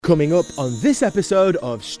Coming up on this episode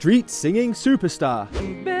of Street Singing Superstar.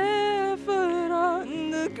 Barefoot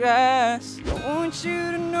on the grass. I want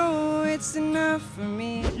you to know it's enough for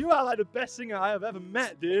me. You are like the best singer I have ever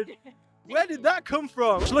met, dude. Where did that come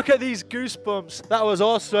from? Look at these goosebumps. That was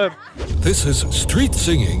awesome. This is Street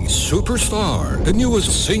Singing Superstar, the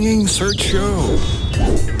newest singing search show.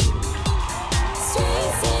 Street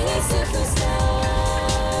Singing Superstar.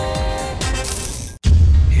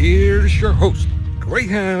 Here's your host,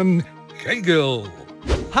 Graham Cagill.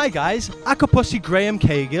 Hi guys, ako po si Graham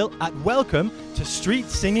Cagill at welcome to Street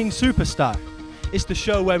Singing Superstar. It's the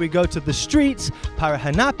show where we go to the streets para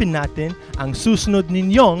hanapin natin ang susunod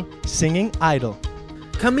ninyong singing idol.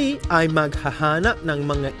 Kami ay maghahanap ng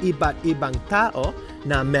mga iba't ibang tao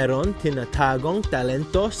na meron tinatagong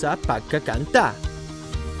talento sa pagkakanta.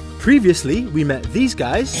 Previously, we met these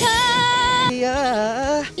guys.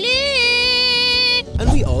 And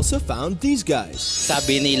we also found these guys.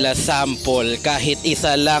 Sabi nila sample, kahit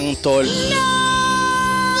isa lang tol.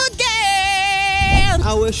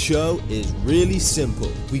 Our show is really simple.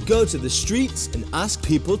 We go to the streets and ask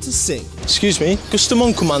people to sing. Excuse me, gusto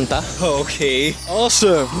mong kumanta? Okay.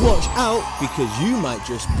 Awesome! Watch out because you might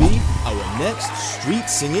just be our next street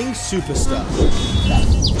singing superstar.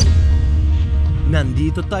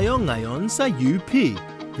 Nandito tayo ngayon sa UP,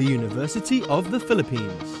 the University of the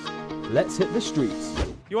Philippines. Let's hit the streets.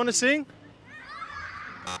 You want to sing?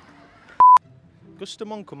 Gusto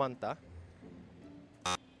mong kumanta?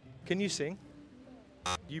 Can you sing?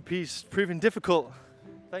 UP's proving difficult.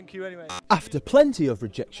 Thank you anyway. After plenty of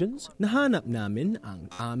rejections, nahanap namin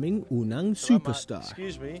ang aming unang superstar.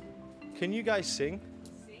 Excuse me, can you guys sing?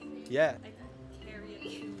 Sing? Yeah. I can carry a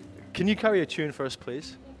tune. Can you carry a tune for us,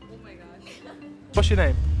 please? Oh my god. What's your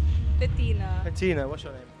name? Bettina. Bettina, what's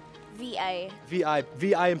your name? VI.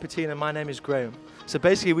 VI and Bettina, my name is Graham. So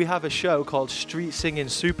basically we have a show called Street Singing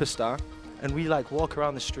Superstar and we like walk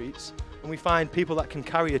around the streets and we find people that can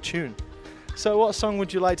carry a tune. So what song would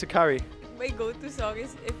you like to carry? My go-to song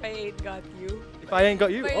is If I Ain't Got You. If I Ain't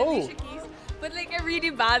Got You? By Oh! Alicia Keys. But like I'm really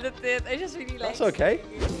bad at it. I just really like That's okay.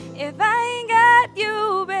 If I ain't got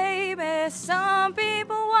you, baby. Some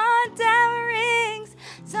people want diamond rings.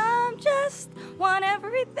 Some just want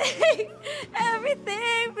everything.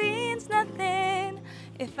 Everything means nothing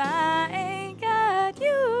if I ain't got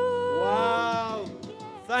you. Wow!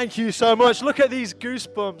 Thank you so much. Look at these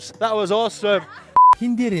goosebumps. That was awesome.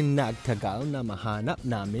 Hindi rin nagtagal na mahanap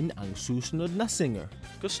namin ang susunod na singer.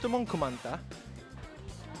 Gusto mong kumanta?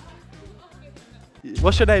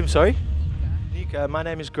 What's your name, sorry? Nika. My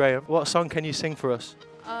name is Graham. What song can you sing for us?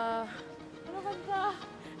 Ano kanta?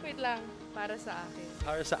 Wait lang. Para sa akin.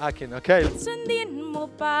 Para sa akin, okay. Sundin mo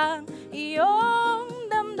pang iyong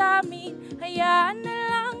damdamin. Hayaan na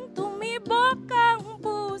lang tumibok ang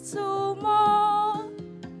puso mo.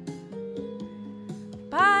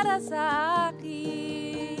 Para sa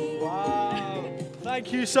akin. Wow!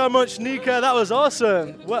 Thank you so much, Nika. That was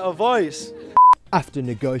awesome. What a voice. After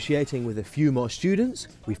negotiating with a few more students,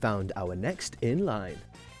 we found our next in line.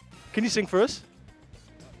 Can you sing for us?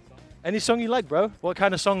 Any song you like, bro? What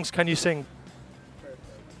kind of songs can you sing?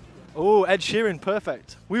 Oh, Ed Sheeran,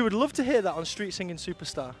 perfect. We would love to hear that on Street Singing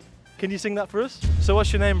Superstar. Can you sing that for us? So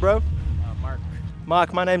what's your name, bro? Mark.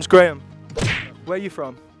 Mark, my name's Graham. Where are you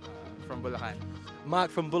from? From Bulacan.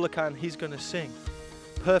 Mark from Bulacan, he's gonna sing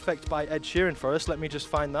Perfect by Ed Sheeran for us. Let me just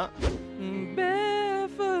find that.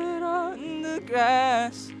 Barefoot on the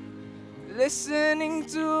grass. Listening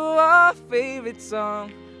to our favorite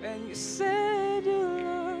song. And you said you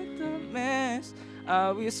looked a mess.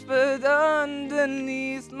 I whispered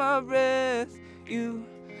underneath my breath. You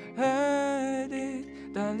heard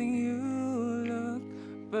it, darling, you look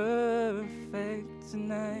perfect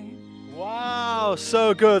tonight. Wow,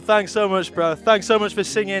 so good. Thanks so much, bro. Thanks so much for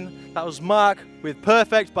singing. That was Mark with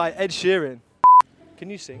Perfect by Ed Sheeran. Can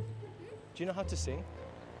you sing? Do you know how to sing?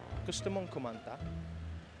 Gusto mong kumanta?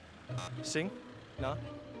 Sing? No?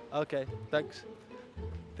 Okay, thanks.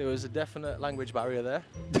 There was a definite language barrier there.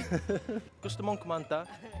 Gusto mong kumanta?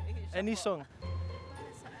 Any song?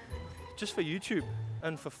 Just for YouTube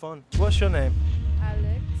and for fun. What's your name?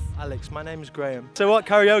 Alex. Alex, my name is Graham. So what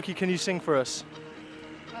karaoke can you sing for us?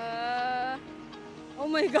 Oh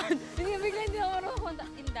my God. Bigla hindi ako marunong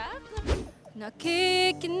indak.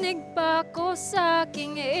 Nakikinig pa ko sa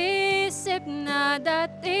aking isip na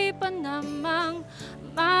dati pa namang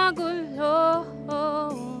magulo.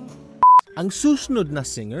 Ang susunod na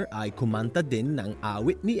singer ay kumanta din ng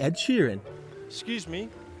awit ni Ed Sheeran. Excuse me,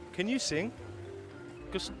 can you sing?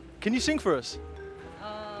 Can you sing for us?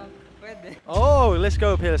 Pwede. Oh, let's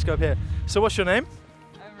go up here. So what's your name?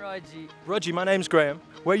 I'm Rogie. Rogie, my name's Graham.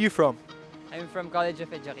 Where are you from? I'm from College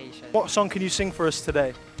of Education. What song can you sing for us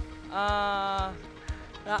today?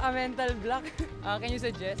 Mental block. Can you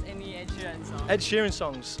suggest any Ed Sheeran song? Ed Sheeran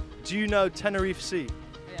songs. Do you know Tenerife Sea?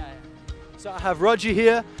 Yeah. So I have Roger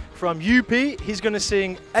here from UP. He's going to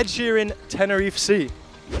sing Ed Sheeran Tenerife Sea.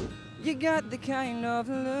 You got the kind of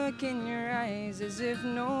look in your eyes as if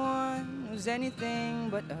no one knows anything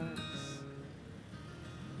but us.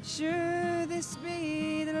 Should this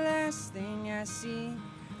be the last thing I see?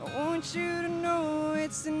 I want you to know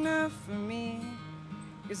it's enough for me.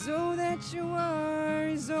 'Cause all that you are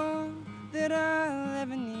is all that I'll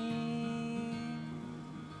ever need.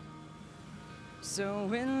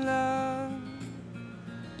 So in love.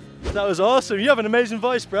 That was awesome. You have an amazing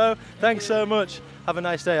voice, bro. Thanks so much. Have a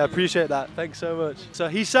nice day. I appreciate that. Thanks so much. So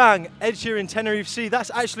he sang Ed Sheeran Tenerife Sea. That's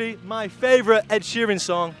actually my favorite Ed Sheeran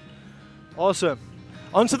song. Awesome.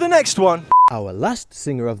 On to the next one. Our last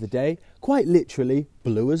singer of the day quite literally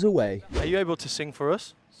blew us away. Are you able to sing for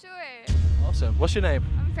us? Sure. Awesome. What's your name?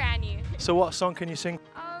 I'm Franny. So what song can you sing?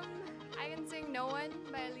 I can sing No One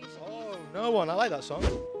by Alicia Keys. Oh, No One. I like that song.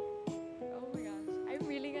 Oh my gosh. I'm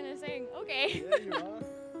really gonna sing. Okay. Yeah, you are.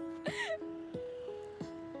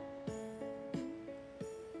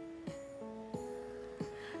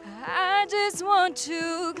 I just want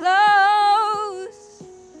to close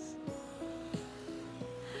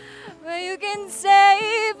where you can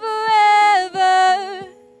stay forever.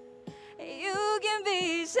 You can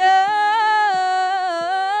be sure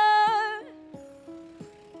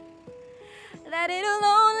that it'll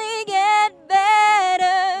only get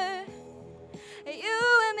better.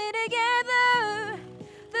 You and me together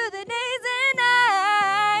through the days and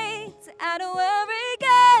nights. I don't worry,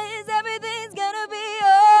 'cause everything's gonna be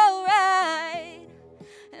alright.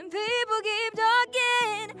 And people keep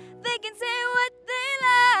talking, they can say what they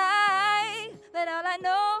like, but all I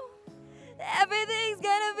know, everything's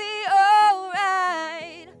gonna be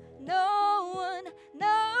alright. No one,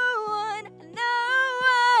 no one, no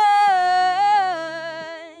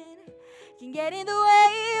one can get in the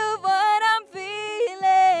way of what I'm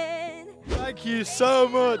feeling. Thank you so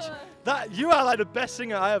much. You are like the best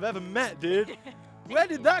singer I have ever met, dude. Where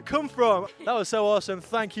did that come from? That was so awesome.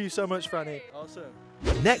 Thank you so much, Franny. Awesome.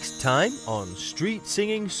 Next time on Street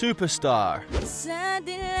Singing Superstar. Sa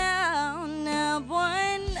dilaw na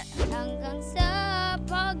buwan, Hanggang sa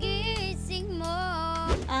pagising mo.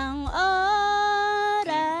 ang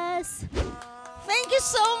oras. Thank you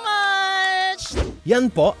so much! Yan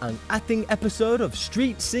po ang ating episode of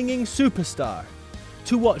Street Singing Superstar.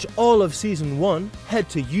 To watch all of Season 1, head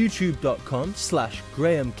to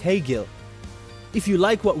youtube.com/GrahamKgill. If you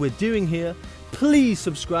like what we're doing here, please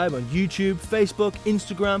subscribe on YouTube, Facebook,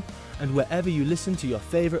 Instagram, and wherever you listen to your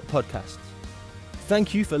favorite podcasts.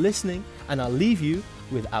 Thank you for listening, and I'll leave you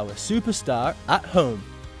with our superstar at home.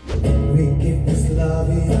 We give this love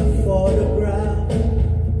in a photograph.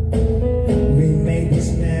 We make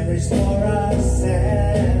these memories for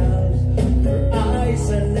ourselves. Our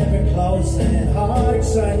eyes are never closed and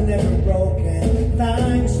hearts are never broken.